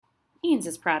Eanes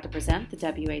is proud to present the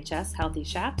WHS Healthy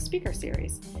Shap Speaker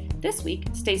Series. This week,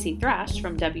 Stacy Thrash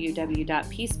from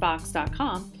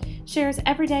www.peacebox.com shares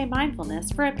everyday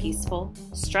mindfulness for a peaceful,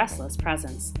 stressless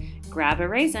presence. Grab a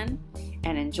raisin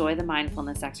and enjoy the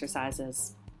mindfulness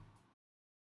exercises.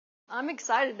 I'm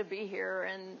excited to be here,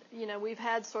 and we've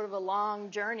had sort of a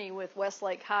long journey with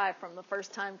Westlake High from the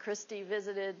first time Christy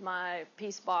visited my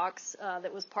Peace Box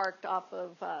that was parked off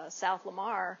of South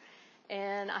Lamar,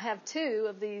 and I have 2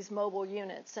 of these mobile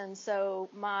units, and so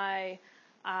my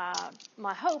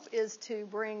hope is to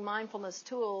bring mindfulness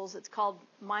tools. It's called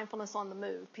Mindfulness on the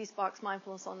Move, Peace Box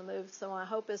Mindfulness on the Move. So my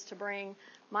hope is to bring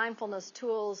mindfulness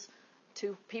tools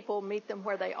to people, meet them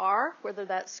where they are, whether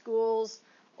that's schools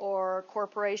or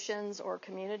corporations or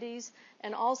communities,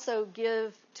 and also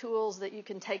give tools that you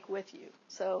can take with you.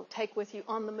 So take with you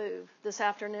on the move. This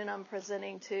afternoon I'm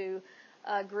presenting to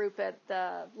a group at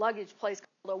the luggage place called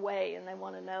Away, and they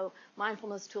want to know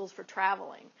mindfulness tools for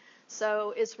traveling.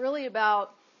 So it's really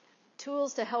about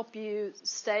tools to help you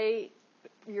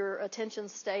your attention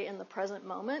stay in the present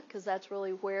moment, because that's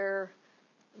really where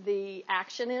the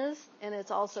action is, and it's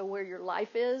also where your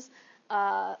life is.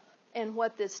 And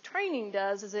what this training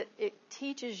does is it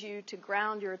teaches you to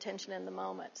ground your attention in the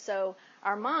moment. So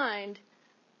our mind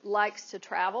likes to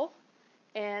travel,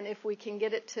 and if we can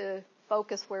get it to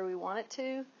focus where we want it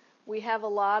to, we have a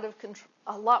lot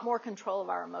more control of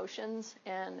our emotions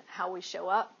and how we show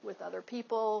up with other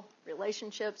people,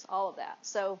 relationships, all of that.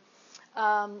 So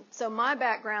my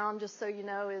background, just so you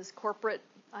know, is corporate.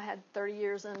 I had 30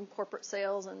 years in corporate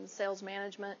sales and sales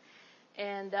management,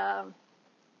 and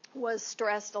was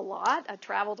stressed a lot. I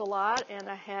traveled a lot, and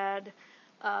I had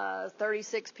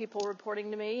 36 people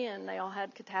reporting to me, and they all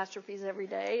had catastrophes every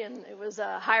day, and it was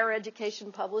higher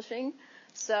education publishing.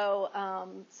 So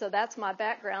that's my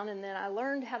background, and then I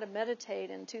learned how to meditate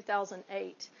in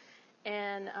 2008,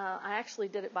 and I actually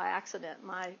did it by accident.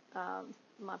 My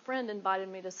friend invited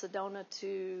me to Sedona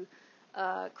to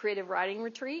a creative writing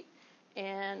retreat,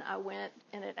 and I went,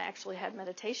 and it actually had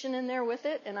meditation in there with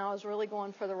it, and I was really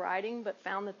going for the writing, but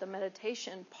found that the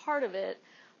meditation part of it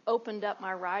opened up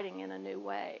my writing in a new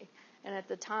way. And at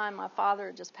the time, my father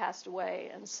had just passed away,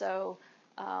 and so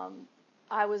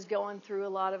I was going through a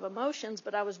lot of emotions,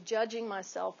 but I was judging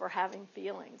myself for having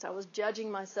feelings. I was judging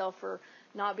myself for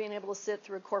not being able to sit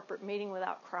through a corporate meeting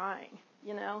without crying,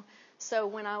 So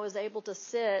when I was able to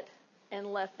sit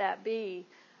and let that be,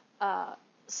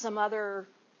 some other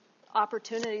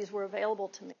opportunities were available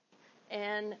to me.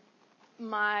 And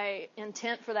my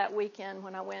intent for that weekend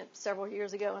when I went several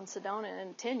years ago in Sedona,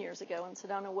 and 10 years ago in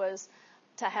Sedona, was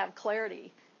to have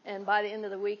clarity. And by the end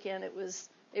of the weekend, it was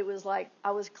like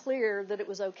I was clear that it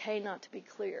was okay not to be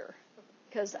clear,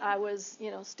 because I was,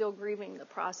 still grieving the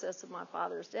process of my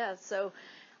father's death. So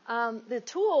the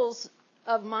tools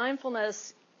of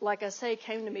mindfulness, like I say,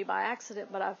 came to me by accident,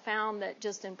 but I found that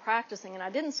just in practicing, and I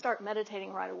didn't start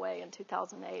meditating right away in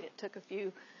 2008. It took a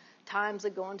few times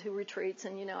of going to retreats,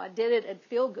 and, I did it and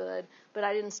feel good, but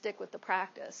I didn't stick with the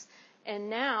practice. And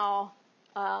now,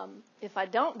 if I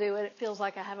don't do it, it feels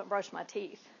like I haven't brushed my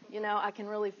teeth. I can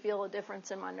really feel a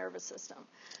difference in my nervous system.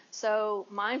 So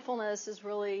mindfulness is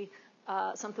really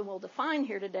something we'll define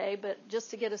here today, but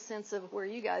just to get a sense of where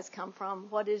you guys come from,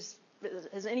 is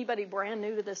anybody brand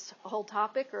new to this whole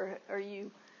topic, or are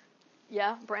you,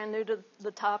 brand new to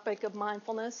the topic of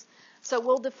mindfulness? So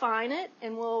we'll define it,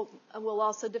 and we'll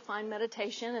also define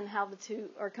meditation and how the two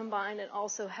are combined, and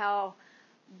also how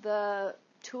the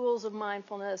tools of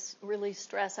mindfulness really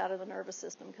stress out of the nervous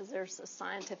system, because there's a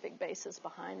scientific basis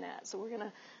behind that. So we're going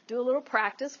to do a little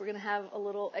practice. We're going to have a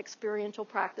little experiential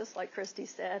practice, like Christy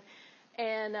said,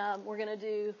 and we're going to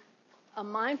do a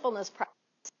mindfulness practice,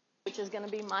 which is going to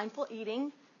be mindful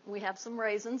eating. We have some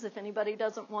raisins. If anybody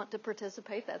doesn't want to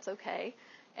participate, that's okay.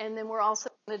 And then we're also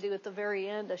going to do at the very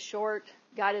end a short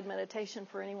guided meditation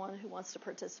for anyone who wants to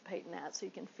participate in that, so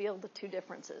you can feel the two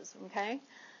differences, okay?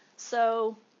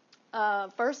 So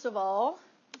first of all,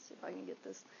 let's see if I can get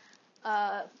this.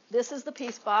 This is the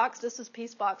Peace Box. This is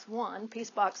Peace Box 1. Peace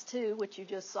Box 2, which you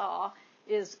just saw,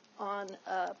 is on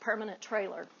a permanent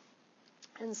trailer.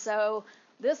 And so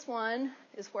this one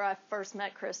is where I first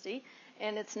met Christy,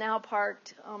 and it's now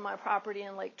parked on my property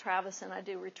in Lake Travis, and I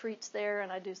do retreats there,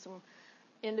 and I do some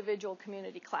individual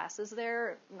community classes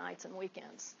there, nights and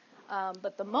weekends.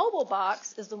 But the mobile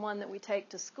box is the one that we take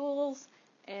to schools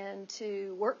and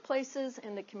to workplaces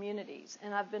and to communities.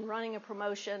 And I've been running a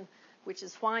promotion, which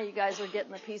is why you guys are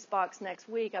getting the Peace Box next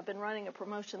week. I've been running a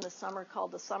promotion this summer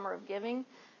called the Summer of Giving.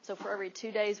 So for every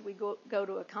 2 days we go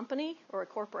to a company or a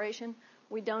corporation,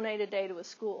 we donate a day to a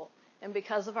school. And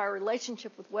because of our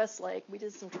relationship with Westlake, we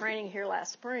did some training here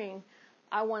last spring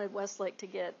I wanted Westlake to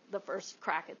get the first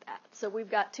crack at that. So we've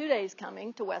got 2 days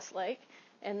coming to Westlake,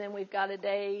 and then we've got a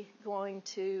day going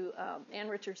to Ann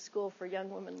Richards School for Young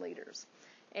Women Leaders.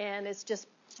 And it's just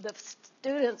the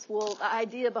students will, the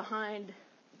idea behind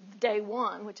day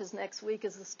one, which is next week,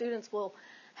 is the students will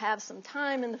have some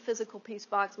time in the physical peace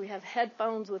box. We have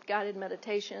headphones with guided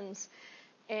meditations,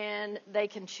 and they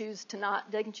can choose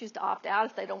to opt out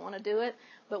if they don't want to do it,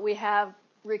 but we have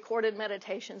recorded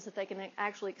meditations that they can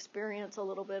actually experience a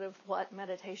little bit of what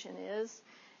meditation is.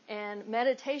 And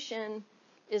meditation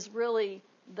is really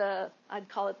I'd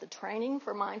call it the training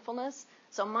for mindfulness.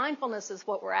 So mindfulness is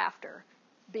what we're after,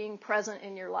 being present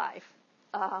in your life,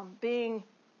 being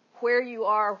where you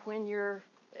are when you're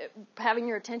having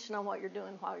your attention on what you're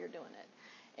doing while you're doing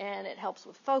it. And it helps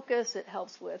with focus, it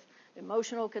helps with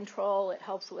emotional control, it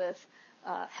helps with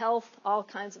health, all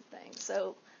kinds of things.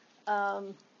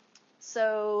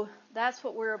 So that's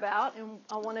what we're about. And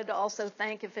I wanted to also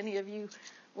thank, if any of you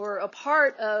were a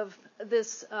part of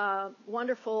this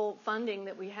wonderful funding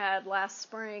that we had last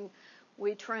spring.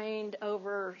 We trained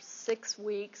over 6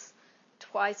 weeks,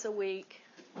 twice a week,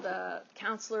 the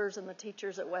counselors and the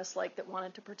teachers at Westlake that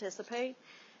wanted to participate.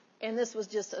 And this was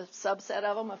just a subset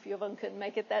of them. A few of them couldn't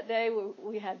make it that day.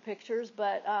 We had pictures,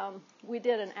 but we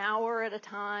did an hour at a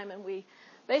time, and we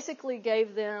basically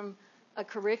gave them a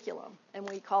curriculum, and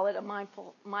we call it a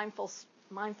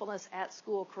mindfulness at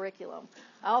school curriculum.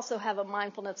 I also have a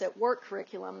mindfulness at work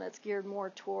curriculum that's geared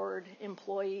more toward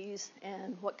employees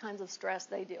and what kinds of stress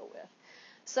they deal with.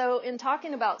 So in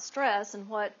talking about stress and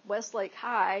what Westlake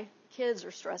High kids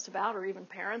are stressed about, or even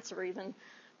parents or even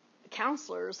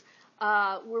counselors,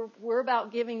 we're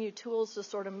about giving you tools to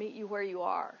sort of meet you where you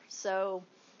are. So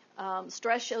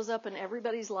stress shows up in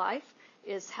everybody's life.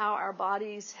 It's how our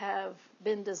bodies have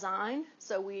been designed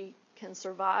so we can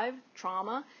survive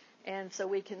trauma, and so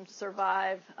we can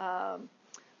survive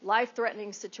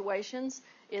life-threatening situations.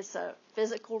 It's a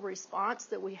physical response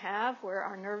that we have where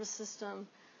our nervous system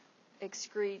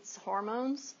excretes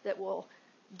hormones that will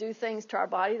do things to our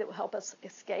body that will help us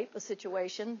escape a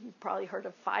situation. You've probably heard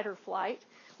of fight or flight.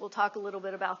 We'll talk a little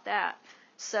bit about that.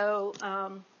 So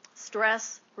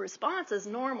stress response is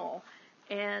normal,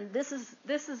 and this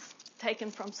is taken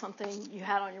from something you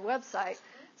had on your website.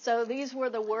 So these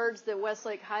were the words that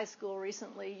Westlake High School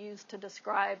recently used to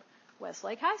describe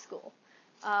Westlake High School.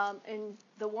 And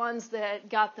the ones that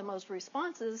got the most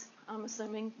responses, I'm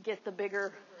assuming, get the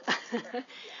bigger.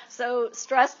 So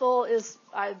stressful is,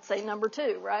 I'd say, number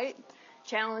 2, right?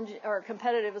 Challenge or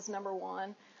competitive is number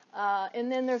 1.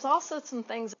 And then there's also some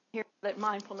things here that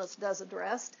mindfulness does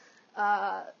address.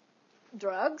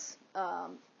 Drugs.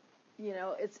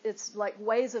 It's like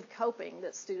ways of coping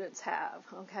that students have,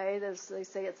 okay? They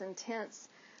say it's intense.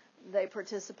 They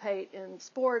participate in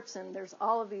sports, and there's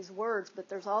all of these words, but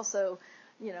there's also,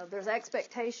 there's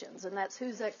expectations, and that's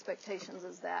whose expectations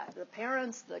is that? The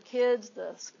parents, the kids,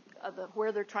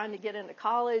 where they're trying to get into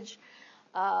college.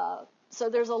 So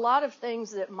there's a lot of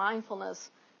things that mindfulness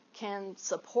can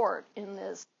support in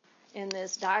this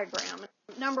diagram.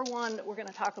 Number 1 that we're going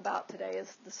to talk about today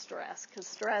is the stress, because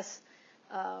stress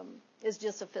is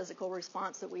just a physical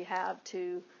response that we have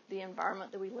to the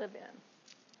environment that we live in.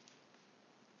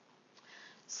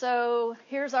 So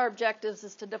here's our objectives,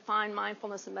 is to define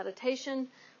mindfulness and meditation.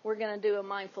 We're going to do a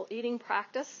mindful eating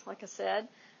practice, like I said.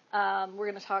 We're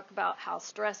going to talk about how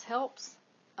stress helps,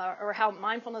 or how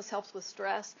mindfulness helps with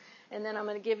stress. And then I'm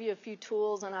going to give you a few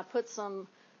tools, and I put some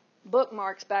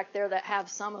bookmarks back there that have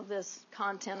some of this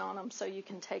content on them, so you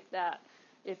can take that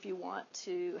if you want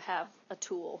to have a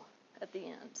tool at the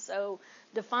end. So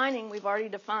defining, we've already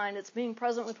defined, it's being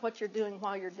present with what you're doing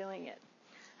while you're doing it.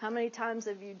 How many times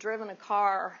have you driven a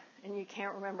car and you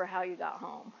can't remember how you got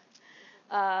home?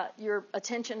 Your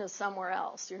attention is somewhere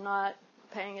else. You're not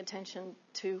paying attention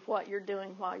to what you're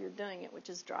doing while you're doing it,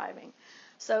 which is driving.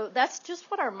 So that's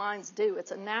just what our minds do. It's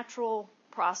a natural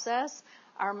process.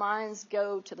 Our minds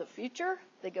go to the future.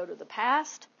 They go to the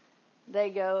past. They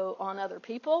go on other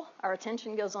people. Our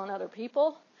attention goes on other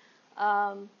people.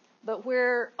 But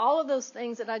where all of those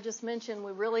things that I just mentioned,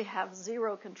 we really have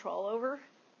zero control over.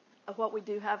 What we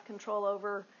do have control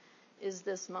over is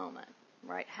this moment,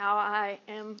 right? How I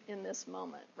am in this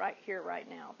moment, right here, right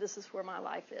now. This is where my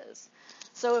life is.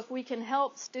 So if we can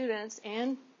help students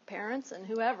and parents and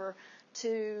whoever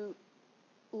to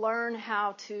learn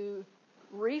how to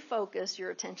refocus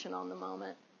your attention on the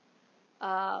moment,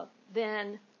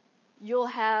 then you'll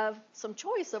have some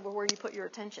choice over where you put your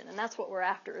attention. And that's what we're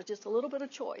after, is just a little bit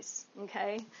of choice,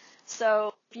 okay?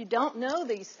 So if you don't know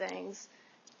these things,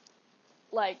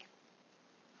 like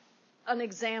an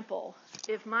example,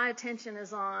 if my attention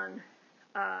is on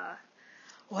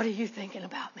what are you thinking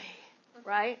about me,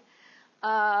 right?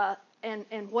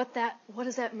 And what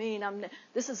does that mean?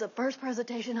 This is the first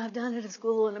presentation I've done at a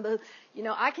school, and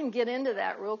I can get into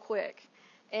that real quick,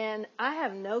 and I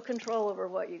have no control over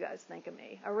what you guys think of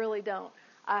me. I really don't.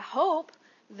 I hope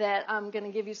that I'm going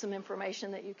to give you some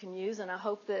information that you can use, and I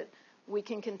hope that we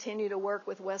can continue to work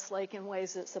with Westlake in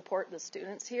ways that support the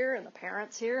students here and the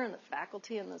parents here and the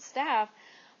faculty and the staff,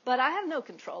 but I have no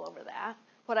control over that.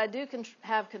 What I do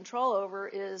have control over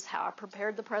is how I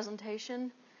prepared the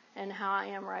presentation and how I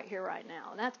am right here, right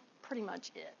now. And that's pretty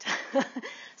much it.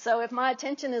 So if my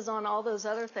attention is on all those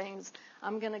other things,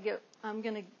 I'm going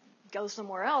to go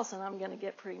somewhere else, and I'm going to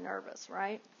get pretty nervous,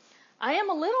 right? I am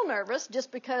a little nervous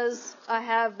just because I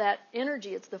have that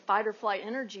energy. It's the fight or flight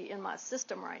energy in my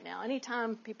system right now.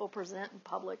 Anytime people present in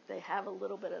public, they have a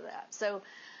little bit of that. So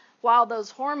while those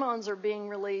hormones are being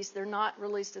released, they're not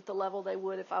released at the level they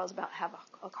would if I was about to have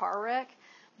a car wreck.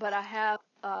 But I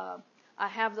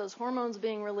have those hormones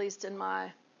being released in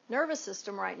my nervous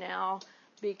system right now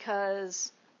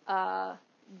because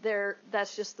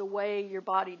that's just the way your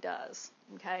body does,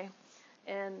 okay?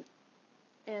 And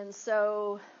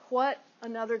so what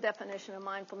another definition of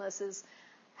mindfulness is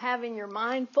having your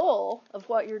mind full of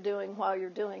what you're doing while you're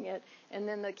doing it. And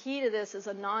then the key to this is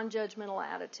a non-judgmental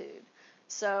attitude.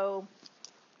 So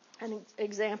an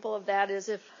example of that is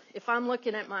if I'm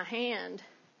looking at my hand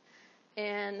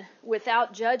and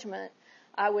without judgment,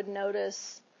 I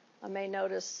may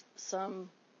notice some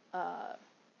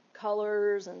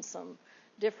colors and some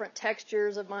different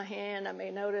textures of my hand. I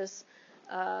may notice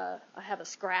I have a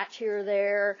scratch here or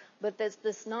there, but there's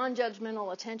this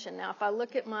non-judgmental attention. Now, if I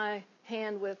look at my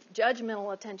hand with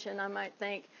judgmental attention, I might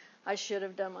think I should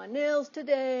have done my nails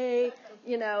today,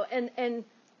 and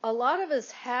a lot of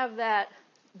us have that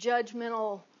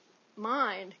judgmental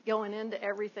mind going into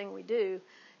everything we do,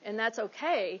 and that's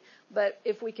okay, but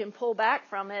if we can pull back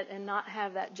from it and not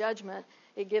have that judgment,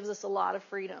 it gives us a lot of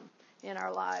freedom in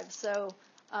our lives. So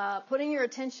putting your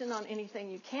attention on anything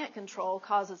you can't control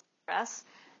causes stress,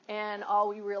 and all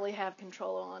we really have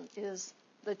control on is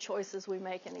the choices we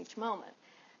make in each moment.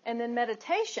 And then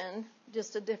meditation,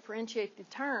 just to differentiate the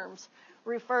terms,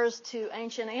 refers to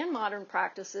ancient and modern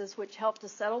practices which help to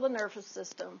settle the nervous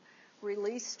system,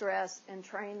 release stress, and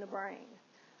train the brain.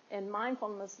 And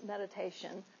mindfulness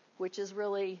meditation, which is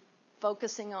really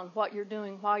focusing on what you're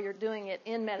doing while you're doing it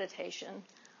in meditation,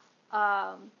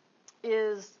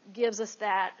 gives us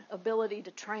that ability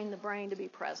to train the brain to be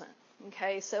present.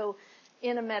 Okay, so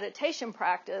in a meditation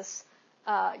practice,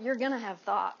 you're going to have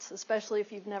thoughts, especially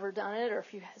if you've never done it or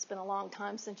if it's been a long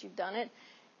time since you've done it.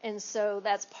 And so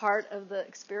that's part of the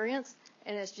experience,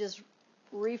 and it's just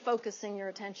refocusing your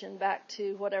attention back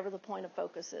to whatever the point of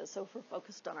focus is. So if we're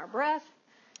focused on our breath,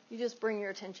 you just bring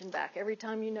your attention back. Every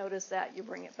time you notice that, you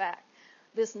bring it back.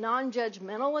 This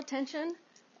non-judgmental attention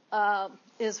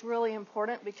is really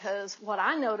important because what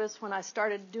I noticed when I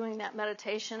started doing that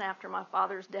meditation after my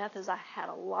father's death is I had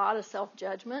a lot of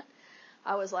self-judgment.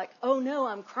 I was like, oh no,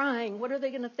 I'm crying. What are they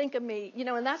going to think of me?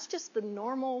 And that's just the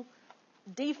normal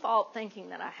default thinking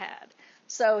that I had.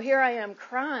 So here I am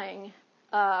crying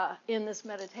in this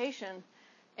meditation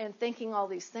and thinking all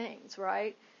these things,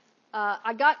 right?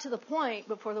 I got to the point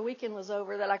before the weekend was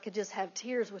over that I could just have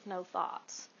tears with no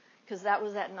thoughts, because that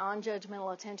was that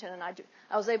non-judgmental attention, and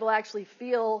I was able to actually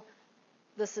feel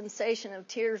the sensation of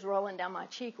tears rolling down my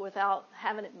cheek without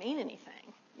having it mean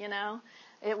anything,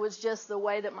 It was just the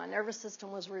way that my nervous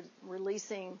system was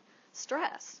releasing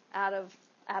stress out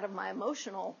of my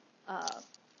emotional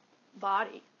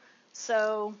body.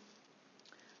 So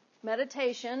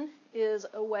meditation is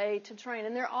a way to train,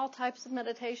 and there are all types of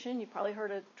meditation. You've probably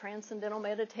heard of transcendental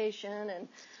meditation and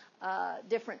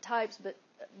different types, but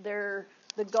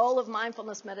the goal of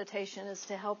mindfulness meditation is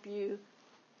to help you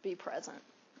be present,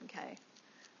 okay?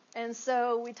 And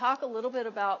so we talk a little bit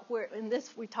about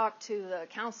we talked to the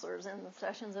counselors in the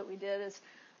sessions that we did,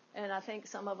 and I think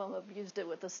some of them have used it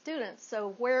with the students.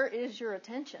 So where is your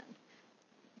attention?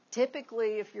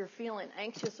 Typically, if you're feeling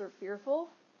anxious or fearful,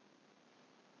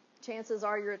 chances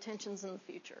are your attention's in the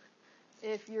future.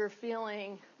 If you're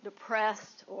feeling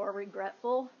depressed or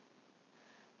regretful,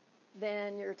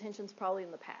 then your attention's probably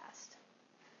in the past.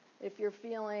 If you're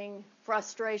feeling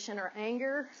frustration or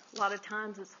anger, a lot of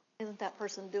times isn't that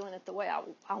person doing it the way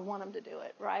I want them to do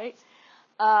it, right?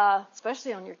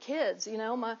 Especially on your kids.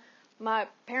 My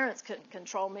parents couldn't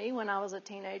control me when I was a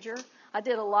teenager. I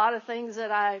did a lot of things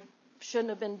that I shouldn't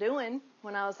have been doing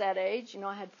when I was that age.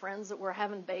 I had friends that were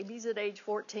having babies at age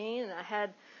 14, and I had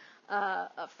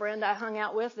a friend I hung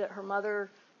out with that her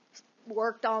mother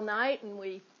worked all night, and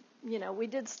we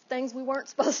did things we weren't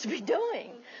supposed to be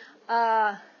doing.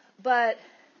 But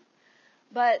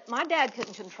But my dad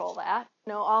couldn't control that.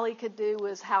 All he could do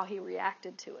was how he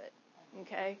reacted to it.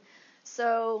 Okay?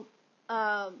 So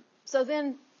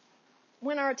then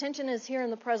when our attention is here in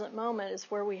the present moment is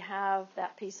where we have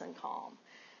that peace and calm.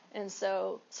 And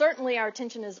so certainly our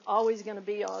attention is always going to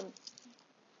be on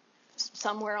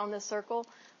somewhere on this circle,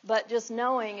 but just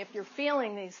knowing if you're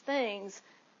feeling these things,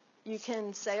 you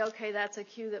can say, okay, that's a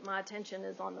cue that my attention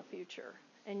is on the future,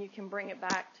 and you can bring it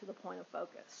back to the point of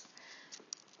focus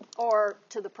or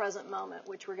to the present moment,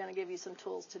 which we're going to give you some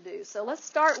tools to do. So let's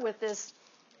start with this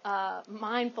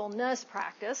mindfulness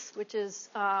practice, which is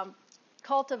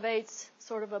cultivates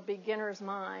sort of a beginner's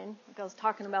mind. Like I was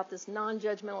talking about this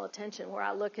non-judgmental attention where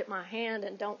I look at my hand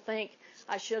and don't think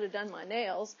I should have done my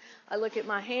nails. I look at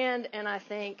my hand and I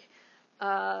think,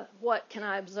 what can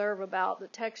I observe about the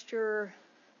texture,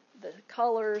 the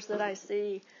colors that I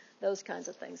see, those kinds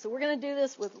of things. So we're going to do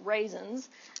this with raisins.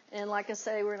 And like I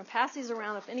say, we're going to pass these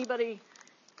around. If anybody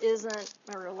isn't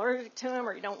or allergic to them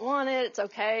or you don't want it, it's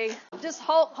okay. Just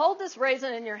hold this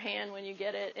raisin in your hand when you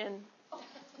get it. And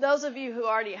those of you who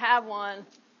already have one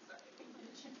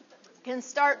can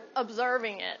start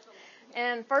observing it.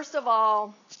 And first of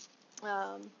all,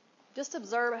 just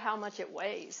observe how much it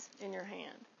weighs in your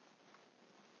hand.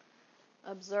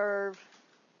 Observe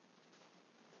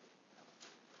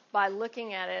by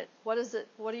looking at it, what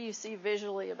do you see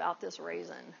visually about this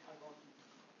raisin?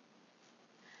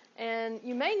 And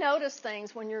you may notice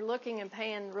things when you're looking and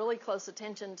paying really close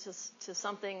attention to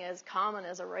something as common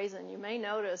as a raisin. You may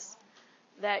notice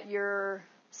that you're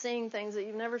seeing things that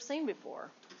you've never seen before.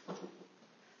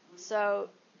 So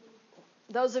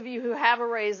those of you who have a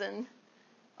raisin,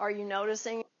 are you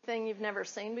noticing anything you've never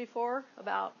seen before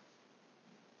about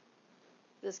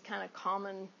this kind of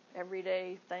common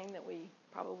everyday thing that we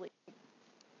probably eat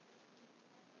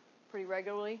pretty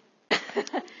regularly?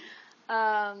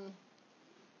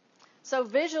 So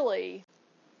visually,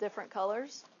 different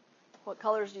colors. What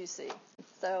colors do you see?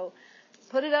 So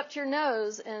put it up to your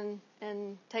nose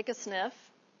and take a sniff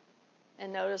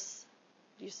and notice,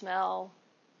 do you smell?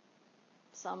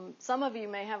 Some of you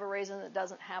may have a raisin that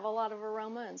doesn't have a lot of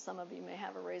aroma, and some of you may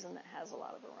have a raisin that has a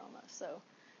lot of aroma. So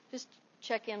just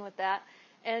check in with that.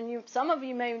 And some of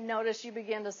you may notice you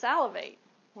begin to salivate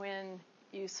when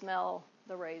you smell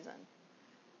the raisin.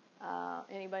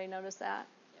 Anybody notice that?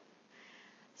 Yep.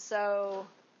 So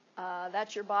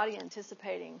that's your body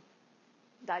anticipating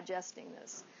digesting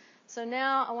this. So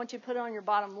now I want you to put it on your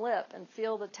bottom lip and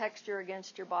feel the texture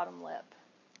against your bottom lip.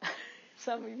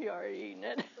 Some of you are already eating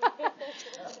it.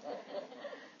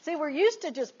 See, we're used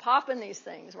to just popping these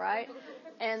things, right?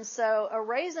 And so a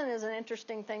raisin is an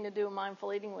interesting thing to do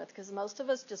mindful eating with because most of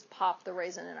us just pop the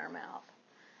raisin in our mouth.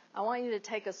 I want you to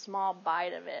take a small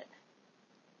bite of it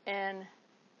and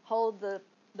hold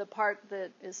the part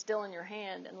that is still in your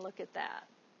hand and look at that.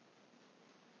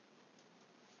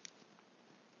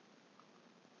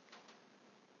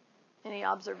 Any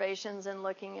observations in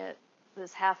looking at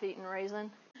this half-eaten raisin?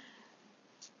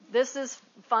 This is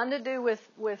fun to do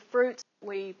with fruits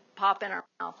we pop in our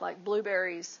mouth, like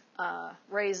blueberries,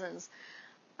 raisins.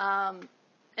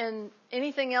 And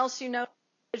anything else you know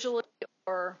visually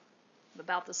or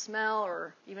about the smell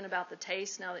or even about the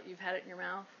taste now that you've had it in your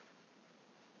mouth?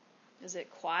 Is it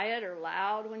quiet or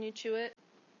loud when you chew it?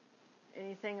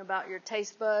 Anything about your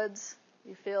taste buds?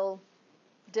 You feel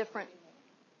different?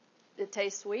 It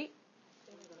tastes sweet?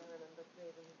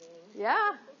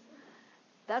 Yeah,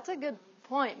 that's a good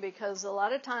point because a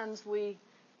lot of times we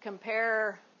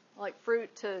compare like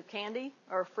fruit to candy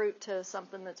or fruit to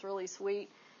something that's really sweet,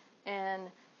 and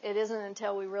it isn't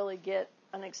until we really get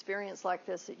an experience like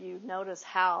this that you notice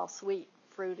how sweet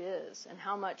fruit is and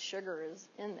how much sugar is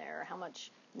in there, how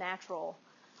much natural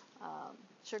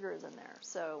sugar is in there.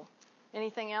 So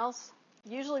anything else?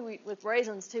 Usually with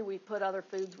raisins too, we put other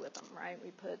foods with them, right?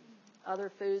 We put other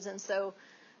foods, and so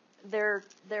they're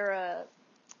a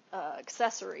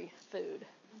accessory food,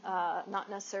 not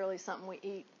necessarily something we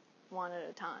eat one at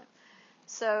a time.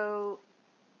 So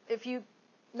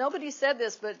nobody said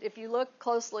this, but if you look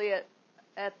closely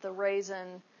at the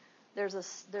raisin, there's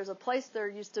a place there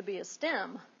used to be a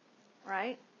stem,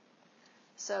 right?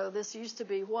 So this used to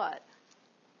be what?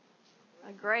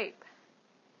 A grape,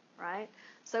 right?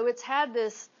 So it's had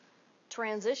this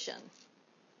transition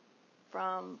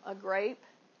from a grape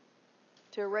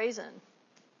to a raisin,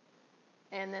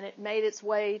 and then it made its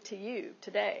way to you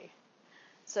today.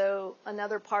 So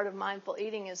another part of mindful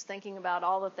eating is thinking about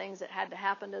all the things that had to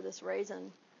happen to this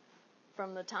raisin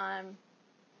from the time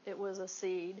it was a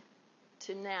seed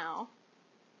to now,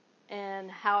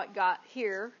 and how it got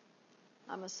here.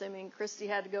 I'm assuming Christy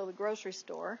had to go to the grocery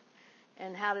store,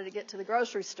 and how did it get to the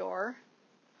grocery store?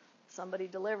 somebody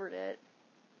delivered it,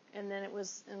 and then it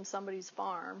was in somebody's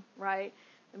farm, right?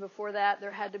 And before that,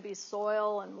 there had to be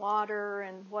soil and water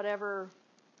and whatever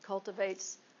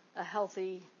cultivates a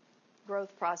healthy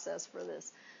growth process for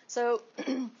this. So,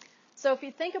 so if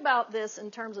you think about this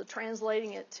in terms of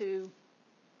translating it to,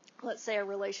 let's say, a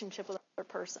relationship with another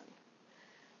person,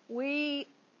 we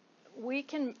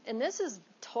can, and this is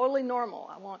totally normal.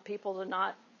 I want people to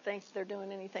not think they're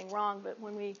doing anything wrong, but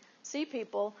when we see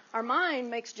people, our mind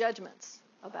makes judgments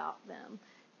about them,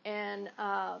 and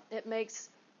it makes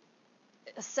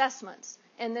assessments,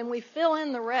 and then we fill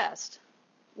in the rest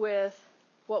with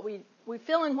what we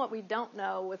fill in what we don't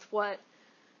know with what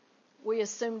we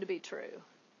assume to be true.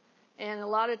 And a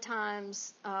lot of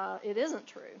times it isn't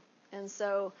true. And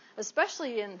so,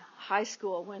 especially in high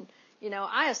school, when,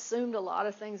 I assumed a lot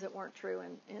of things that weren't true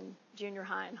in junior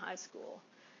high and high school.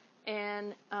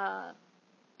 And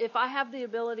if I have the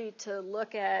ability to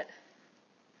look at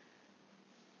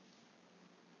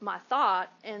my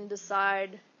thought and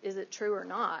decide, is it true or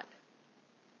not,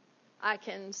 I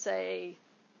can say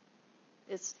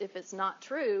if it's not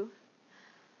true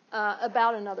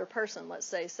about another person, let's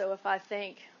say. So if I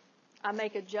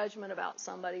make a judgment about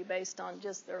somebody based on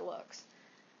just their looks,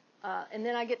 and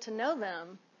then I get to know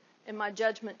them, and my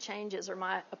judgment changes, or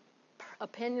my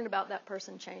opinion about that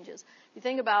person changes. You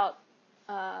think about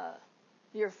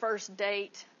your first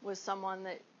date with someone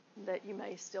that you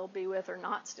may still be with or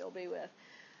not still be with.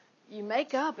 You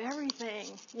make up everything,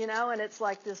 and it's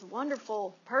like this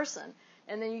wonderful person.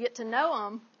 And then you get to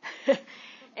know them,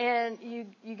 and you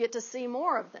get to see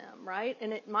more of them, right?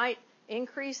 And it might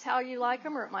increase how you like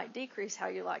them, or it might decrease how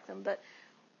you like them. But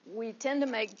we tend to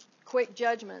make quick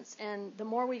judgments, and the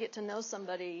more we get to know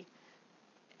somebody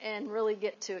and really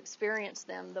get to experience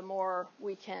them, the more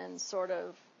we can sort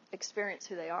of experience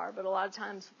who they are. But a lot of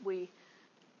times we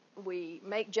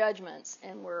make judgments,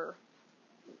 and we're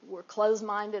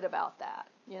closed-minded about that.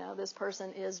 This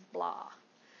person is blah.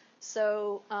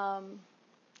 So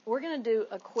we're going to do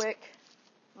a quick,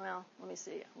 let me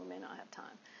see. We may not have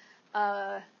time.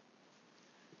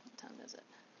 What time is it?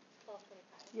 12:25.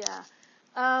 Yeah.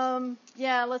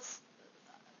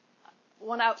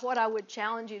 What I would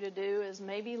challenge you to do is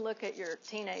maybe look at your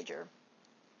teenager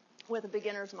with a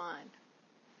beginner's mind.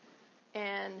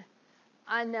 And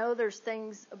I know there's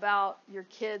things about your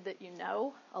kid that you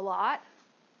know a lot.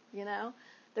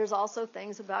 There's also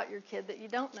things about your kid that you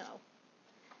don't know.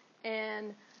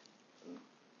 And,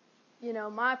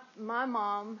 my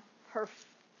mom,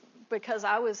 because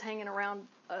I was hanging around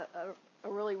a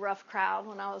really rough crowd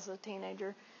when I was a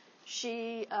teenager,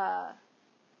 she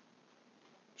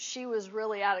was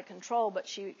really out of control, but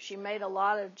she made a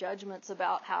lot of judgments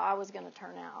about how I was going to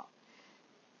turn out.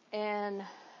 And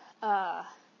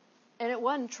it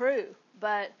wasn't true,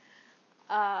 but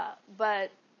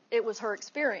it was her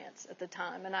experience at the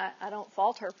time, and I don't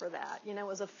fault her for that. It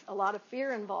was a lot of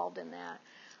fear involved in that.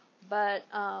 But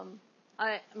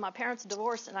my parents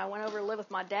divorced, and I went over to live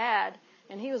with my dad,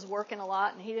 and he was working a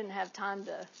lot, and he didn't have time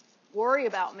to worry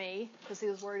about me because he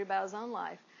was worried about his own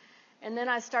life. And then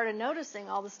I started noticing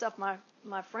all the stuff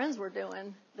my friends were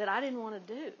doing that I didn't want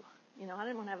to do. I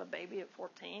didn't want to have a baby at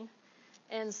 14.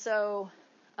 And so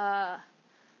I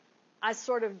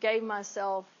sort of gave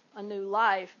myself a new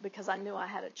life because I knew I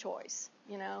had a choice,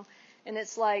 And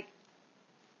it's like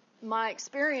my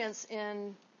experience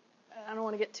I don't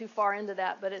want to get too far into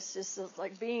that, but it's just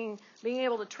like being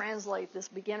able to translate this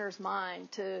beginner's mind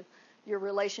to your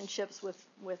relationships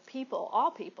with people,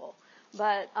 all people.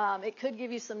 But it could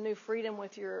give you some new freedom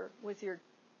with your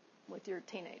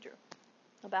teenager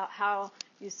about how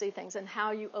you see things and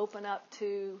how you open up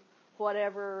to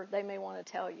whatever they may want to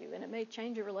tell you, and it may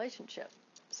change your relationship.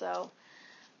 So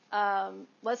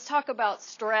let's talk about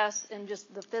stress and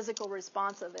just the physical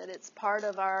response of it. It's part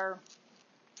of our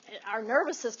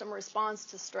nervous system responds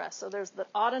to stress. So there's the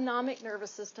autonomic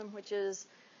nervous system, which is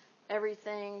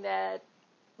everything that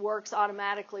works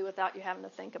automatically without you having to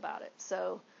think about it.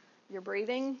 So your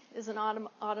breathing is an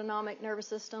autonomic nervous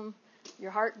system,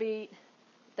 your heartbeat,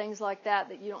 things like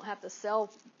that you don't have to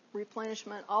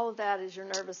self-replenishment. All of that is your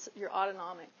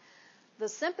autonomic. The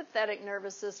sympathetic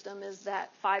nervous system is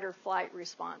that fight or flight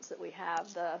response that we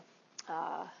have, the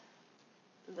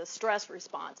stress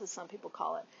response, as some people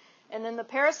call it. And then the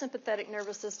parasympathetic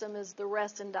nervous system is the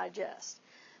rest and digest.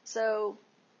 So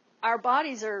our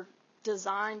bodies are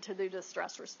designed to do the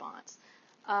stress response.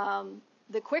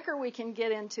 The quicker we can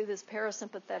get into this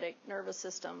parasympathetic nervous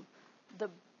system, the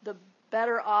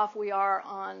better off we are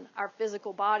on our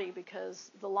physical body,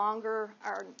 because the longer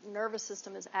our nervous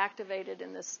system is activated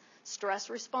in this stress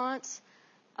response,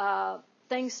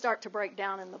 things start to break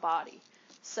down in the body.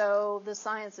 So the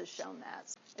science has shown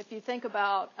that. If you think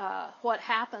about what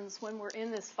happens when we're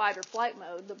in this fight or flight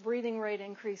mode, the breathing rate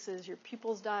increases, your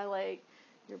pupils dilate,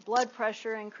 your blood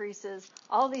pressure increases.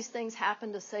 All these things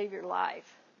happen to save your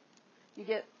life. You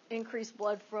get increased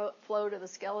blood flow to the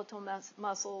skeletal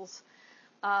muscles.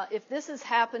 If this is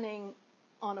happening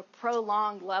on a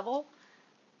prolonged level,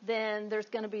 then there's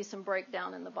going to be some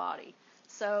breakdown in the body.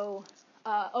 So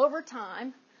over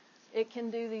time, it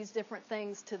can do these different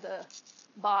things to the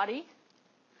body,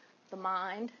 the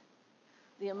mind,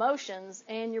 the emotions,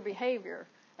 and your behavior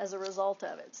as a result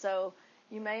of it. So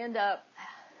you may end up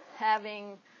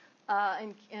having,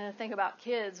 and think about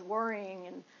kids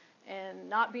worrying and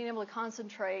not being able to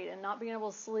concentrate and not being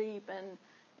able to sleep and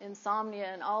insomnia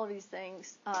and all of these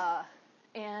things.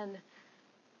 And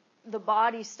the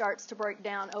body starts to break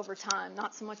down over time,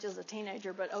 not so much as a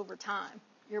teenager, but over time.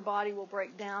 Your body will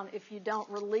break down if you don't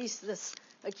release this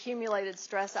accumulated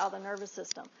stress out of the nervous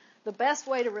system. The best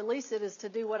way to release it is to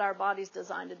do what our body's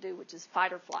designed to do, which is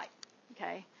fight or flight,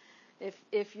 okay?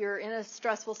 If you're in a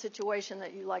stressful situation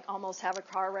that you like almost have a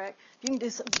car wreck, you can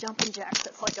do some jumping jacks.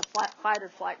 That's like a fight or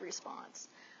flight response.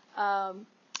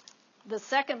 The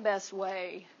second best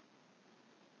way,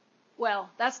 well,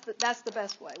 that's the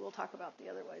best way. We'll talk about the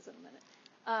other ways in a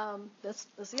minute.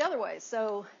 That's the other way.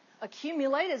 So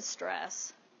accumulated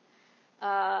stress,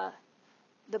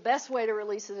 the best way to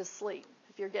release it is sleep.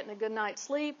 If you're getting a good night's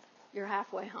sleep, you're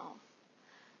halfway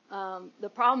home. The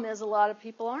problem is a lot of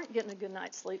people aren't getting a good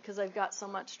night's sleep because they've got so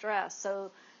much stress.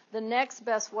 So the next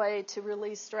best way to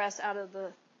release stress out of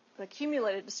the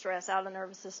accumulated stress out of the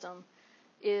nervous system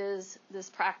is this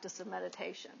practice of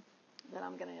meditation that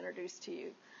I'm going to introduce to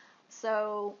you.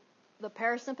 So the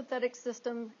parasympathetic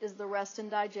system is the rest and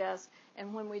digest,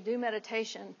 and when we do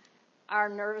meditation, our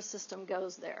nervous system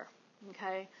goes there,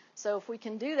 okay? So if we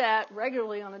can do that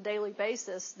regularly on a daily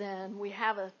basis, then we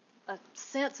have a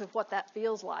sense of what that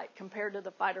feels like compared to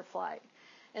the fight or flight.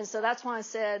 And so that's why I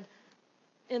said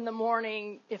in the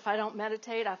morning, if I don't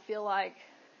meditate, I feel like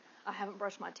I haven't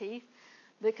brushed my teeth,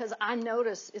 because I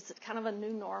notice it's kind of a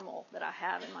new normal that I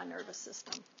have in my nervous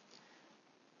system.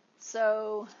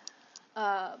 So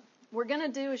we're going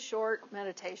to do a short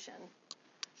meditation,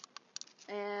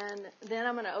 and then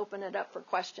I'm going to open it up for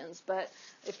questions. But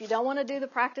if you don't want to do the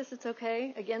practice, it's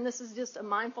okay. Again, this is just a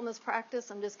mindfulness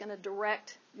practice. I'm just going to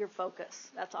direct your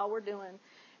focus. That's all we're doing.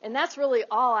 And that's really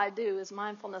all I do is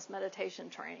mindfulness meditation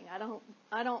training.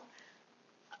 I don't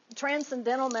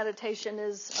transcendental meditation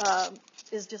is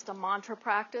just a mantra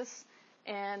practice,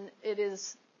 and it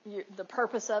is the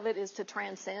purpose of it is to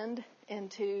transcend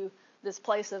into this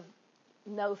place of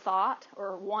no thought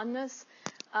or oneness.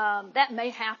 That may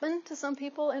happen to some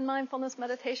people in mindfulness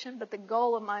meditation, but the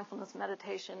goal of mindfulness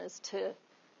meditation is to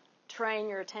train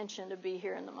your attention to be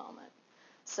here in the moment.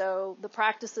 So the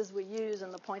practices we use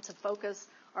and the points of focus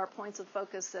are points of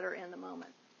focus that are in the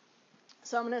moment.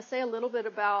 So I'm going to say a little bit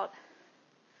about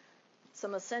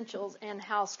some essentials and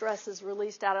how stress is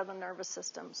released out of the nervous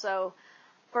system. So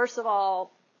first of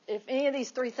all, if any of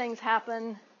these three things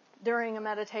happen during a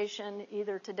meditation,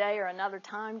 either today or another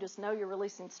time, just know you're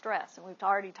releasing stress. And we've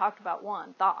already talked about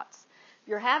one, thoughts. If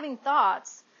you're having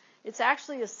thoughts, it's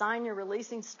actually a sign you're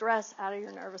releasing stress out of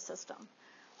your nervous system.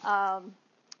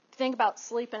 Think about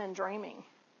sleeping and dreaming.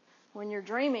 When you're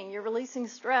dreaming, you're releasing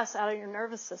stress out of your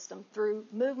nervous system through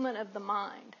movement of the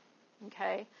mind,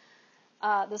 okay?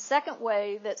 The second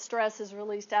way that stress is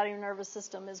released out of your nervous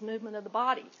system is movement of the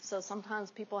body. So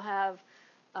sometimes people have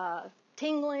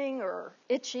tingling or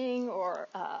itching or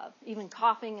even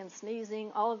coughing and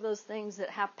sneezing. All of those things that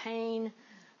have pain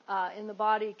in the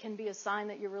body can be a sign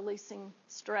that you're releasing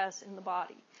stress in the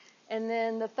body. And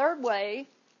then the third way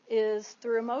is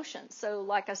through emotion. So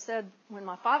like I said, when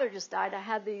my father just died, I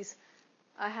had these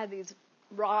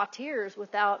raw tears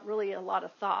without really a lot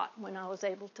of thought when I was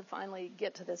able to finally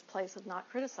get to this place of not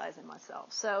criticizing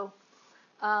myself. So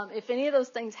if any of those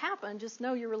things happen, just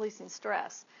know you're releasing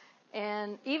stress.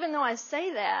 And even though I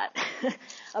say that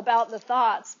about the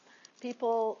thoughts,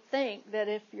 people think that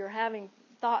if you're having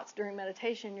thoughts during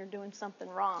meditation, you're doing something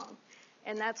wrong.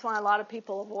 And that's why a lot of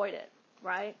people avoid it,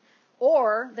 right?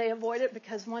 Or they avoid it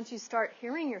because once you start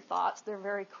hearing your thoughts, they're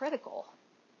very critical.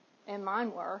 And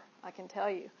mine were, I can tell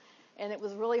you. And it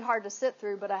was really hard to sit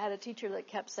through, but I had a teacher that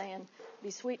kept saying,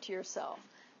 be sweet to yourself.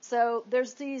 So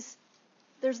there's these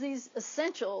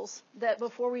essentials that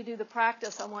before we do the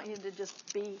practice, I want you to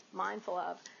just be mindful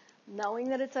of. Knowing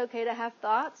that it's okay to have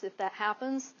thoughts. If that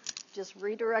happens, just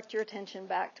redirect your attention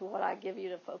back to what I give you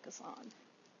to focus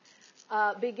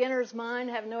on. Beginner's mind,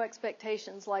 have no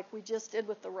expectations like we just did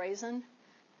with the raisin.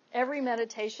 Every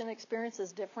meditation experience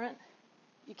is different.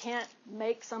 You can't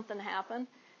make something happen.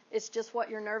 It's just what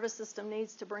your nervous system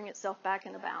needs to bring itself back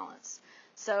into balance.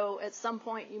 So at some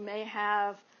point you may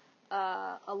have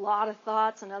a lot of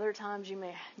thoughts, and other times you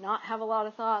may not have a lot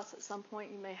of thoughts. At some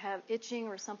point you may have itching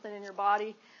or something in your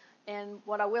body. And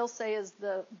what I will say is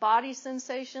the body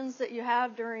sensations that you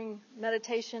have during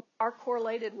meditation are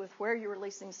correlated with where you're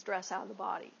releasing stress out of the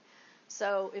body.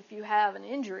 So if you have an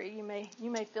injury, you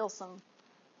may feel some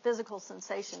physical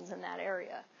sensations in that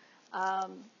area.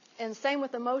 And same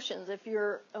with emotions. If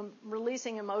you're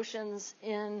releasing emotions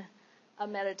in a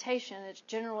meditation, it's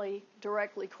generally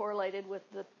directly correlated with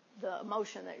the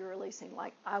emotion that you're releasing.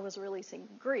 Like I was releasing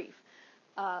grief.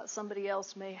 Somebody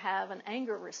else may have an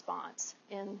anger response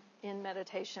in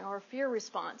meditation or a fear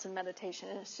response in meditation.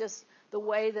 And it's just the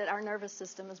way that our nervous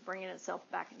system is bringing itself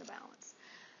back into balance.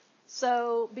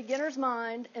 So beginner's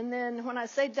mind, and then when I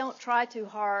say don't try too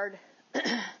hard,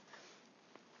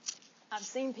 I've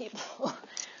seen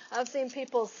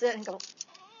people sit and go,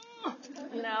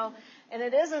 and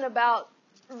it isn't about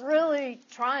really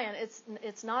trying.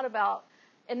 It's not about,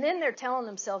 and then they're telling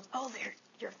themselves,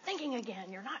 you're thinking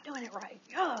again. You're not doing it right.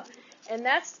 Ugh. And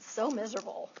that's so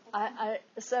miserable.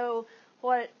 So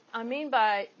what I mean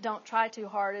by don't try too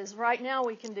hard is right now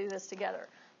we can do this together.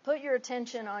 Put your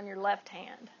attention on your left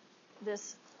hand.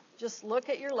 Just look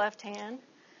at your left hand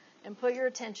and put your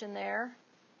attention there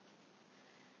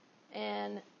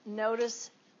and notice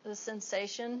the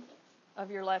sensation of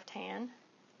your left hand.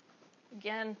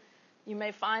 Again, you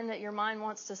may find that your mind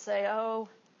wants to say, I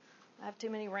have too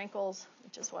many wrinkles,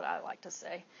 which is what I like to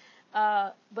say.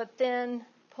 But then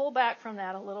pull back from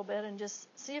that a little bit and just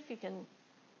see if you can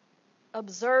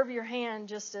observe your hand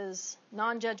just as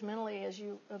non-judgmentally as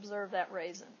you observe that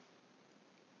raisin.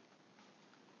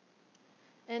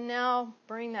 And now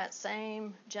bring that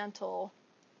same gentle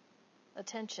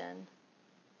attention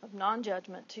of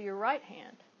non-judgment to your right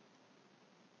hand.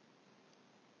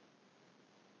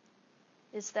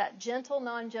 It's that gentle,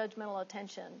 non-judgmental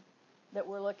attention that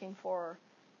we're looking for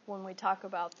when we talk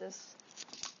about this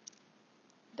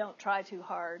don't try too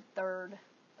hard, third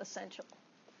essential.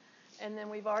 And then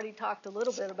we've already talked a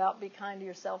little bit about be kind to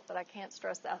yourself, but I can't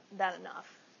stress that enough.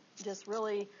 Just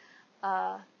really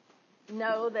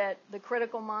know that the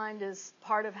critical mind is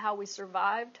part of how we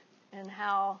survived and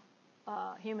how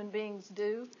human beings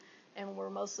do, and we're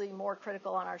mostly more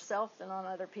critical on ourselves than on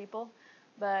other people.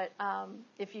 But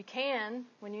if you can,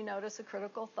 when you notice a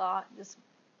critical thought, just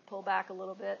pull back a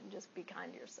little bit and just be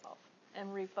kind to yourself and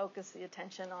refocus the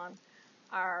attention on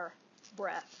our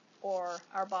breath or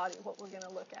our body, what we're going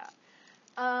to look at.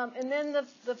 And then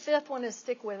the fifth one is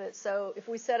stick with it. So if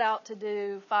we set out to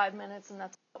do 5 minutes, and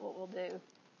that's what we'll do,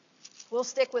 we'll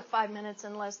stick with 5 minutes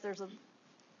unless there's a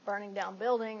burning down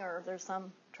building or there's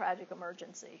some tragic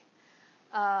emergency.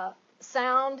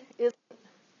 Sound isn't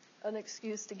an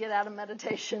excuse to get out of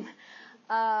meditation.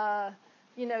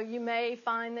 You may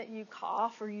find that you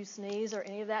cough or you sneeze or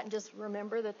any of that, and just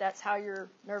remember that that's how your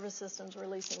nervous system's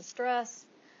releasing stress.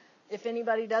 If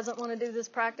anybody doesn't want to do this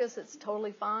practice, it's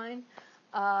totally fine.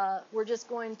 We're just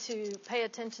going to pay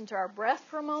attention to our breath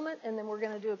for a moment, and then we're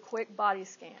going to do a quick body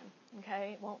scan.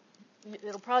 Okay?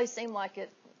 It'll probably seem like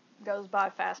it goes by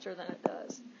faster than it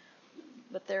does,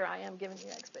 but there I am giving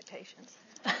you expectations.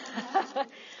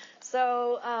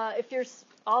 So if you're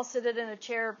all seated in a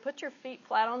chair, put your feet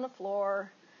flat on the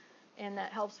floor, and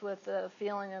that helps with the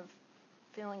feeling of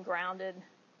feeling grounded.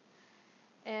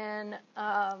 And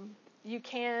you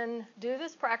can do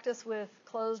this practice with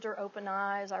closed or open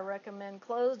eyes. I recommend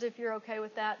closed if you're okay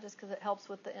with that, just because it helps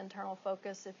with the internal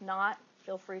focus. If not,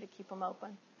 feel free to keep them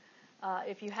open.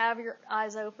 If you have your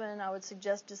eyes open, I would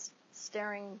suggest just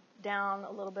staring down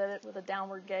a little bit with a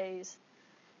downward gaze.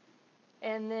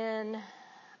 And then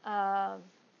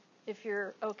if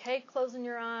you're okay closing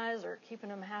your eyes or keeping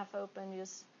them half open,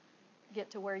 just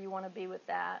get to where you want to be with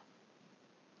that.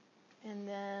 And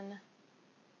then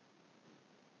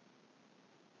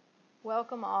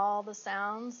welcome all the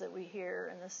sounds that we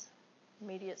hear in this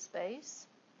immediate space.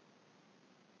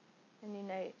 And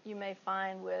you may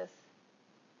find with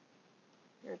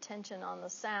your attention on the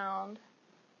sound,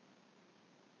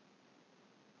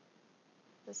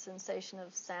 the sensation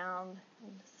of sound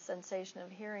and the sensation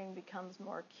of hearing becomes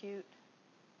more acute.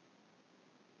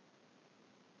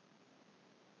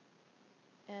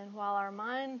 And while our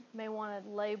mind may want to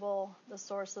label the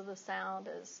source of the sound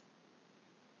as,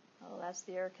 that's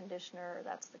the air conditioner, or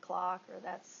that's the clock, or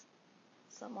that's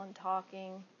someone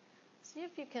talking, see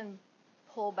if you can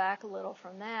pull back a little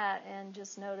from that and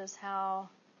just notice how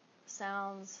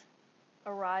sounds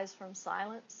arise from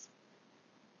silence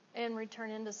and return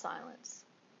into silence.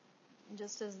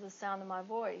 Just as the sound of my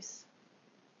voice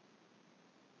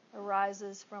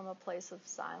arises from a place of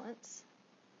silence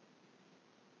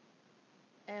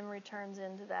and returns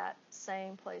into that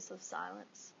same place of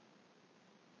silence.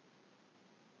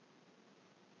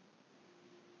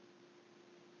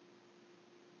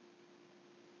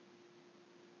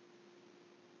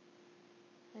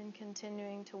 And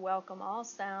continuing to welcome all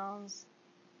sounds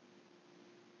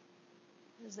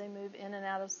as they move in and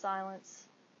out of silence.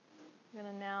 I'm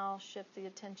going to now shift the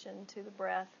attention to the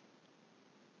breath.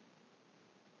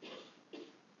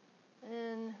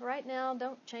 And right now,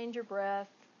 don't change your breath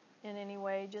in any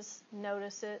way. Just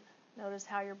notice it. Notice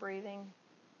how you're breathing.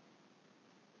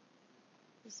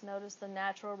 Just notice the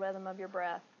natural rhythm of your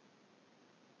breath.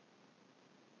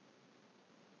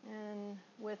 And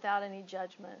without any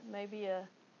judgment. Maybe a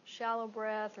shallow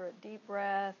breath or a deep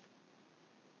breath.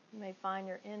 You may find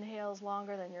your inhales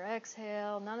longer than your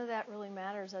exhale. None of that really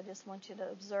matters. I just want you to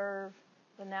observe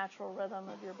the natural rhythm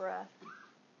of your breath.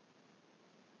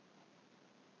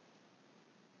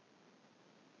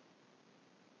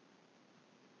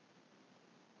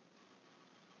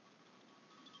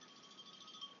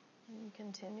 And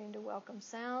continuing to welcome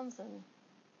sounds and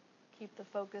keep the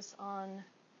focus on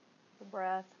the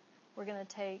breath. We're going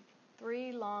to take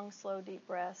 3 long, slow, deep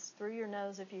breaths through your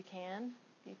nose if you can.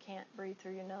 If you can't breathe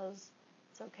through your nose,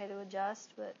 it's okay to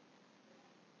adjust, but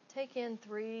take in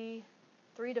 3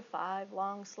 to 5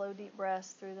 long, slow, deep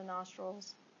breaths through the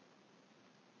nostrils.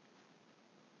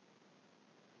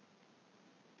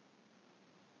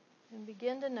 And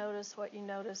begin to notice what you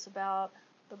notice about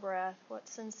the breath, what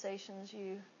sensations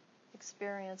you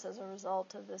experience as a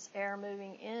result of this air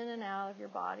moving in and out of your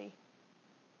body.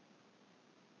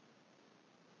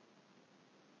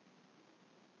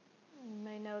 You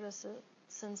may notice a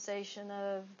sensation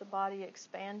of the body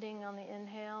expanding on the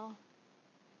inhale,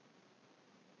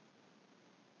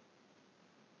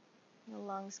 the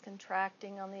lungs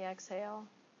contracting on the exhale.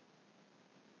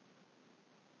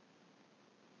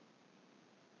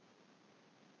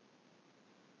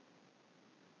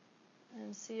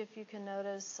 And see if you can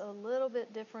notice a little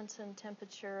bit difference in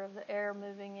temperature of the air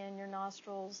moving in your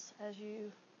nostrils. As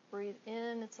you breathe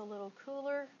in, it's a little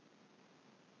cooler.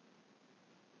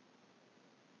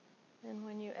 And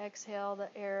when you exhale, the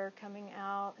air coming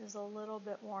out is a little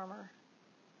bit warmer.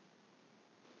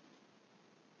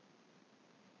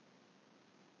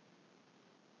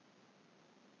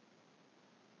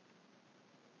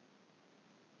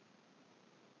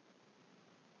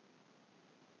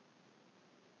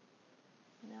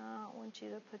 Now I want you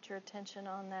to put your attention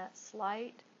on that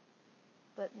slight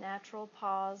but natural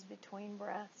pause between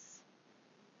breaths.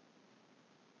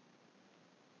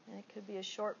 And it could be a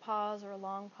short pause or a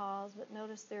long pause, but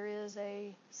notice there is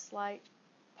a slight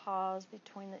pause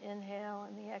between the inhale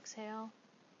and the exhale.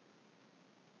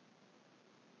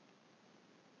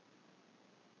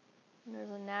 And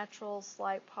there's a natural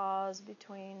slight pause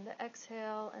between the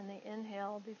exhale and the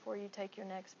inhale before you take your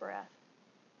next breath.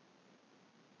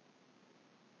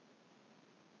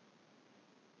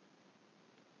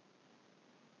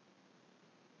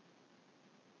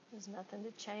 There's nothing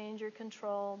to change or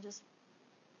control, just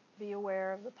be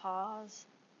aware of the pause.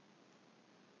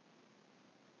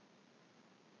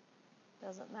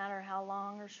 Doesn't matter how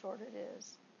long or short it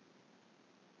is.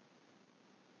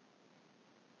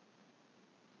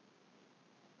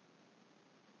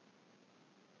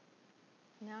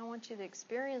 Now I want you to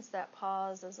experience that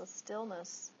pause as a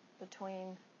stillness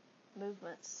between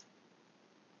movements.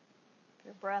 If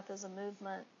your breath is a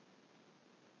movement,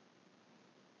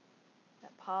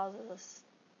 that pause is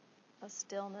a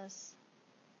stillness.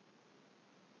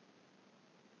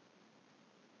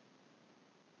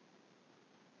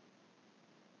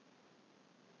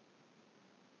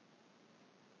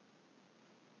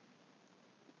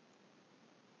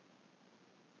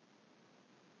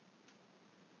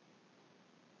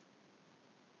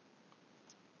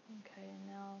 Okay,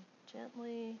 now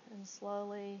gently and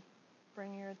slowly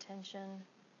bring your attention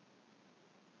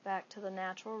back to the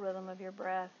natural rhythm of your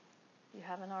breath. If you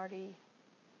haven't already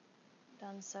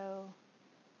done so.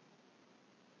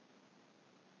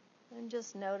 And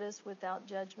just notice without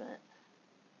judgment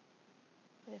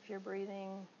if your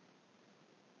breathing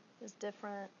is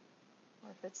different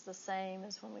or if it's the same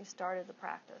as when we started the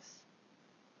practice.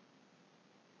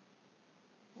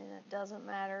 And it doesn't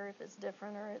matter if it's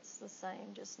different or it's the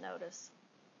same, just notice.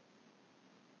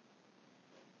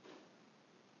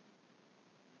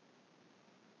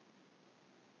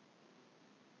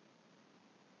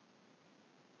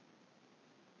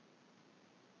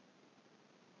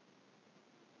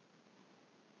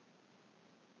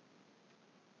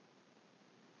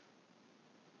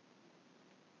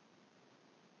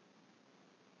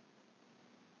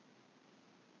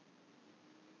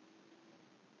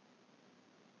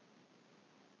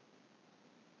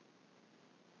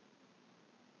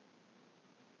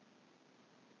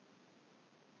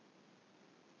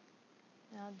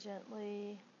 Now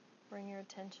gently bring your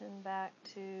attention back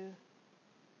to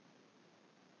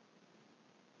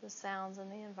the sounds in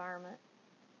the environment.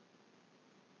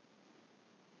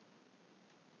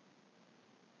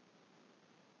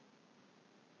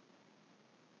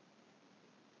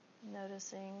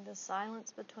 Noticing the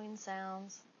silence between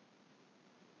sounds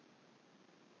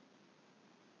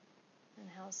and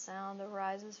how sound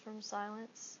arises from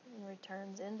silence and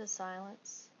returns into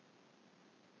silence.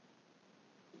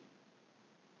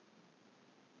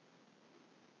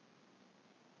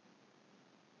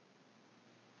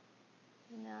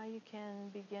 And now you can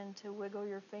begin to wiggle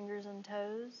your fingers and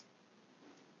toes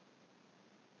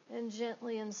and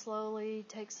gently and slowly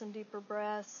take some deeper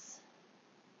breaths.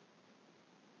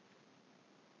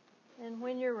 And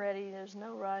when you're ready, there's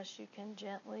no rush. You can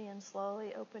gently and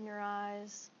slowly open your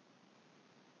eyes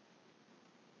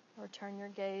or turn your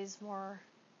gaze more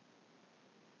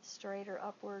straight or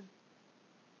upward.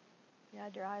 You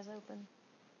had your eyes open.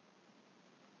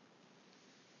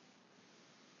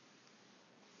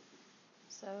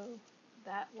 So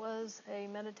that was a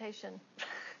meditation.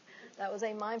 That was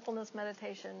a mindfulness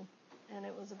meditation, and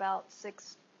it was about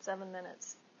 6-7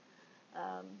 minutes.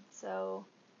 So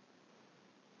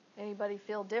anybody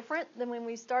feel different than when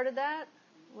we started that?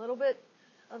 A little bit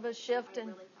of a shift. And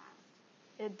really fast.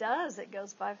 It does. It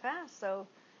goes by fast. So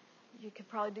you could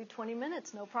probably do 20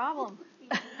 minutes, no problem.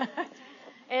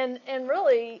 And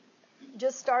really,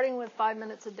 just starting with 5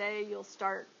 minutes a day, you'll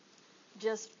start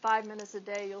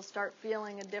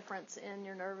feeling a difference in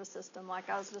your nervous system. Like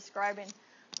I was describing,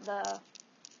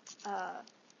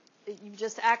 you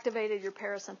just activated your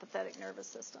parasympathetic nervous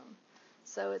system.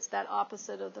 So it's that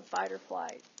opposite of the fight or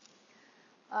flight.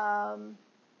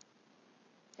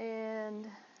 And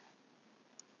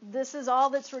this is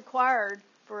all that's required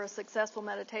for a successful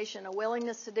meditation: a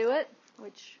willingness to do it,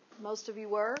 which most of you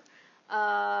were,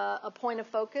 a point of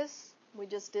focus. We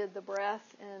just did the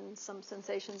breath and some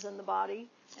sensations in the body,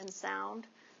 and sound.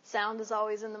 Sound is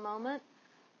always in the moment.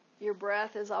 Your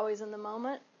breath is always in the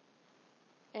moment.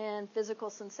 And physical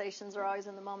sensations are always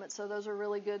in the moment. So those are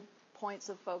really good points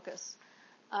of focus.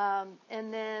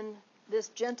 And then this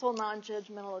gentle,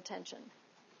 non-judgmental attention.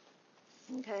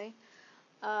 Okay?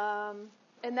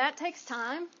 And that takes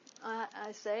time.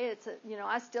 I say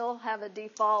I still have a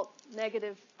default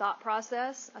negative thought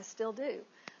process. I still do.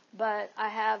 But I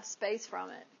have space from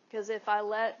it. Because if I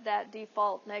let that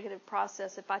default negative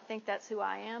process, if I think that's who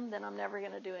I am, then I'm never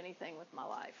going to do anything with my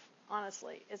life.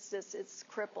 Honestly, it's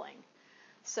crippling.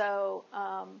 So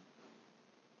I'm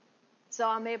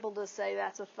able to say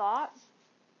that's a thought.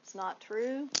 It's not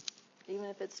true. Even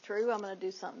if it's true, I'm going to do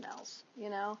something else,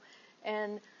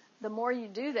 And the more you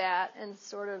do that and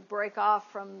sort of break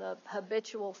off from the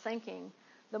habitual thinking,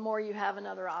 the more you have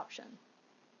another option.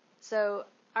 So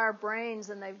our brains,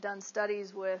 and they've done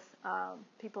studies with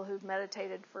people who've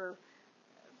meditated for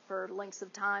lengths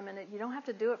of time, and you don't have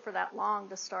to do it for that long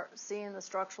to start seeing the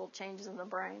structural changes in the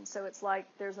brain. So it's like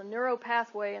there's a neuro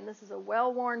pathway, and this is a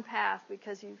well-worn path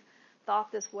because you've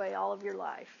thought this way all of your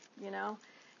life,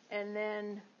 And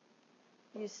then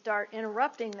you start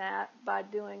interrupting that by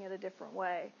doing it a different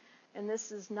way. And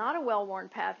this is not a well-worn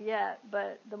path yet,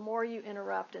 but the more you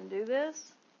interrupt and do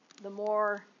this, the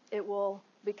more it will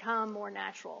become more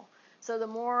natural. So the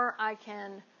more I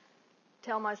can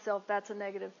tell myself that's a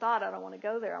negative thought, I don't want to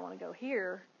go there, I want to go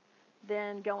here,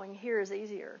 then going here is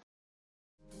easier.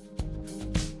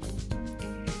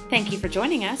 Thank you for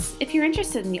joining us. If you're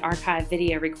interested in the archived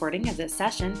video recording of this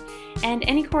session and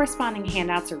any corresponding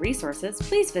handouts or resources,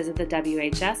 please visit the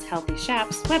WHS Healthy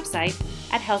Shaps website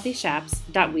at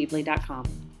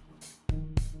healthyshaps.weebly.com.